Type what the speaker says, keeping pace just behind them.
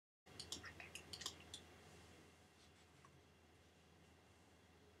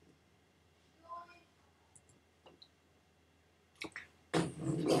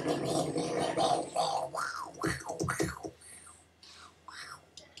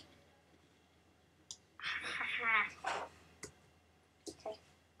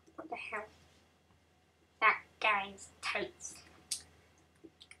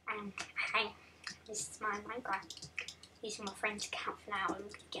my Minecraft using my friend's account for now. I'm going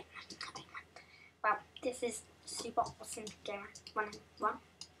to get my well, this is Super Awesome Gamer 1-1.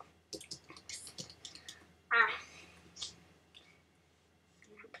 I'm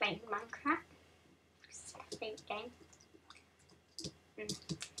playing Minecraft. This is my favourite game.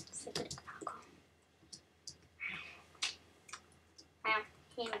 So good at parkour.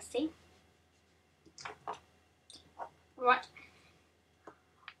 Here we see. Right.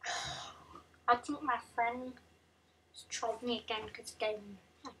 I think my friend trolled me again because he gave me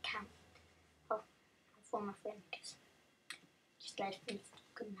an account for my friend because just let it be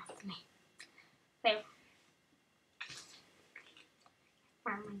good enough for me. So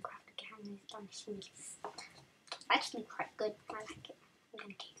my Minecraft account is done this week. It's actually quite good. I like it. I'm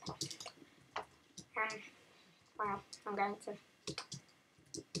gonna keep it. Well, I'm going to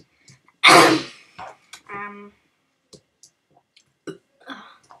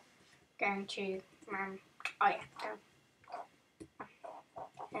oh yeah,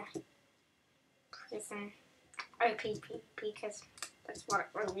 prison OPP because that's what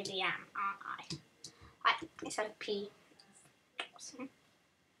I really am, aren't I? It's OP. Awesome.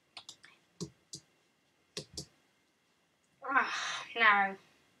 No. I'm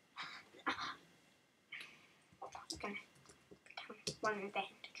gonna become one of them.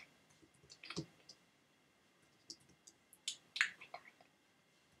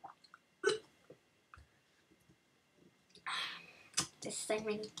 There's so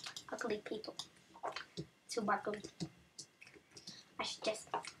many ugly people. Too ugly. I should just.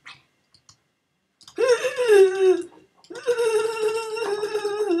 I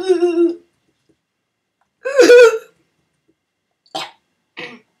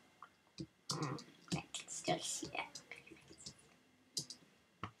can still see it.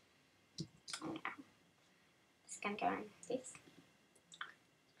 Just gonna go on this.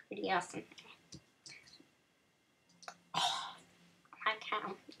 Pretty awesome. I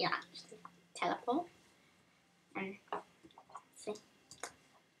can, yeah, just teleport and see.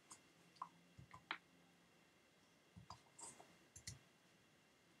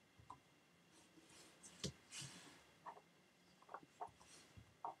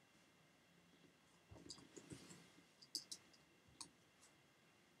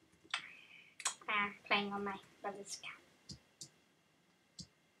 I'm playing on my brother's account.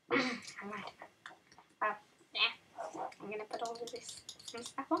 Alright. Well, yeah, I'm gonna put all of this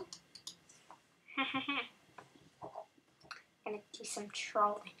stuff on. Gonna do some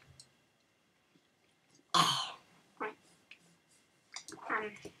trolling.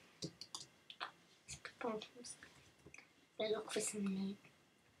 Right. People look for some noob.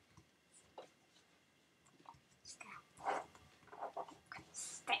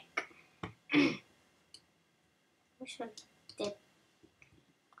 Stick. Which one? Dead.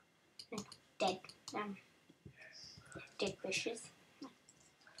 No, dead. Dead bushes.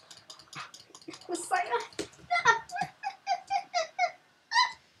 Messiah.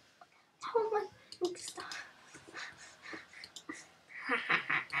 Oh my, look, stop.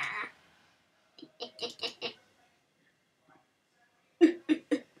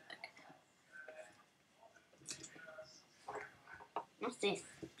 What's this?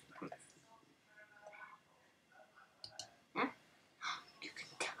 Huh? You can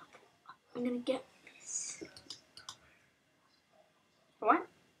teleport. I'm gonna get this. What?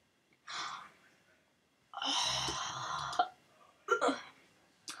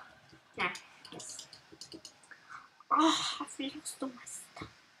 Nah, yes. Oh, I've lost all my stuff.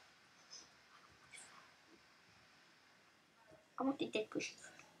 I want the dead bushes.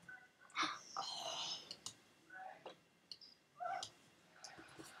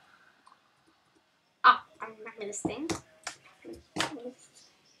 Ah, I remember this thing.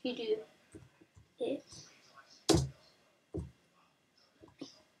 You do it.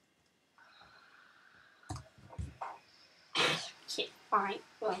 Okay, alright,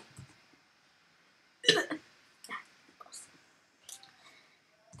 well.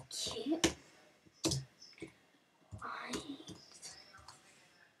 Okay.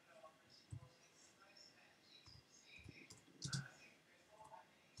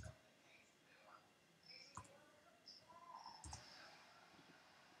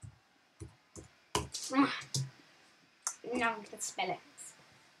 Now we can spell it.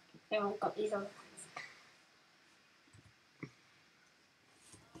 They've all got these other ones.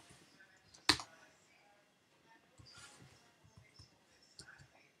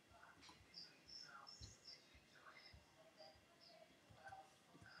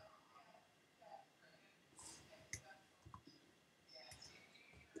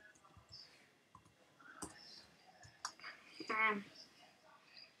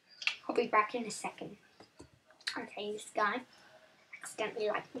 I'll be back in a second. Okay, this guy accidentally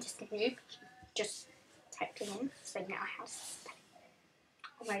liked me, just a noob. Just typed it in, so now I have to spell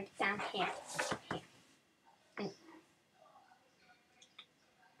it. I wrote it down here. And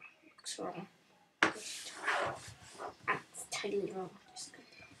it's wrong. That's totally wrong.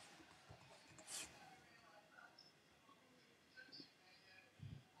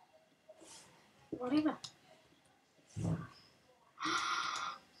 Whatever.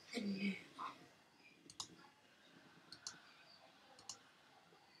 The noob.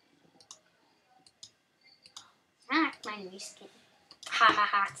 My new skin. Ha ha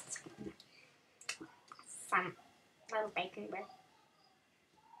ha. Some little bacon bread.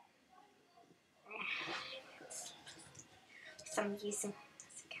 Some using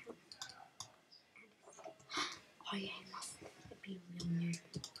this account. Oh yeah, it must be real new.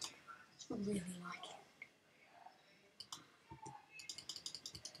 I really like it.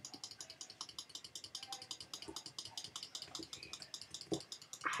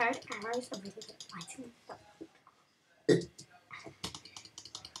 I heard arrows are really good lighting, but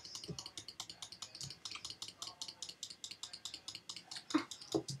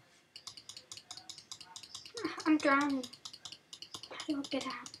I'm drowning. How do I get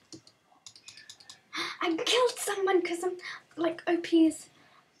out? I killed someone because I'm like OPs.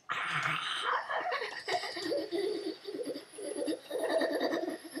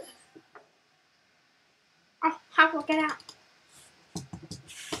 Oh, how do I get out?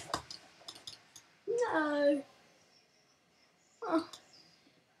 No. Oh.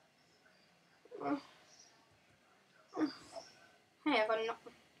 Oh. Oh. Hey, I got a knock.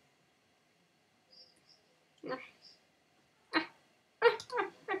 No.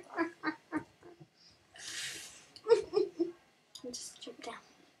 Just jump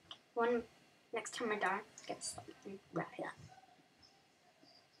down. Next time I die, get stuck and wrap it up.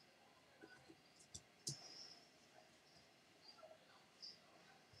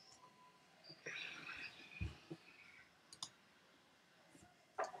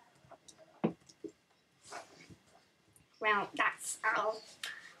 Well, that's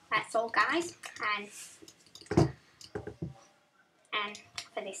all, guys, and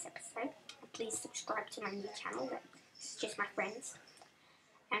for this episode, please subscribe to my new channel. This is just my friends.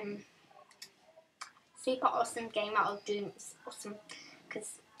 Super awesome GAYMR or Doom is awesome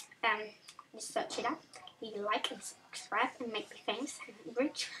because just search it up, leave a like and subscribe and make me famous and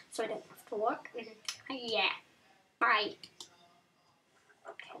rich so I don't have to work. Yeah, bye.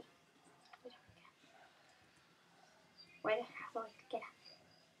 Okay. Where the hell do I get out?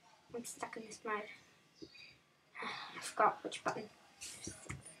 I'm stuck in this mode. I forgot which button.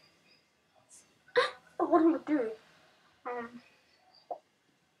 Oh, what do I do?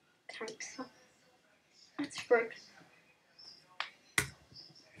 Cancel. That's broke.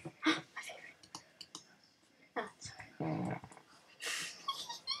 My favorite. Oh,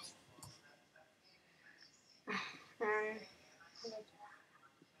 sorry.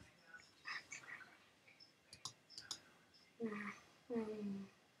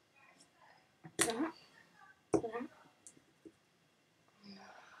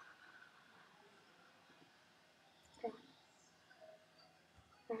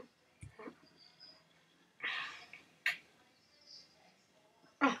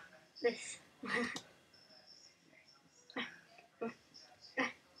 This.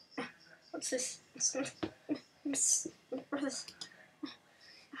 What's this? What's this?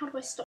 How do I stop?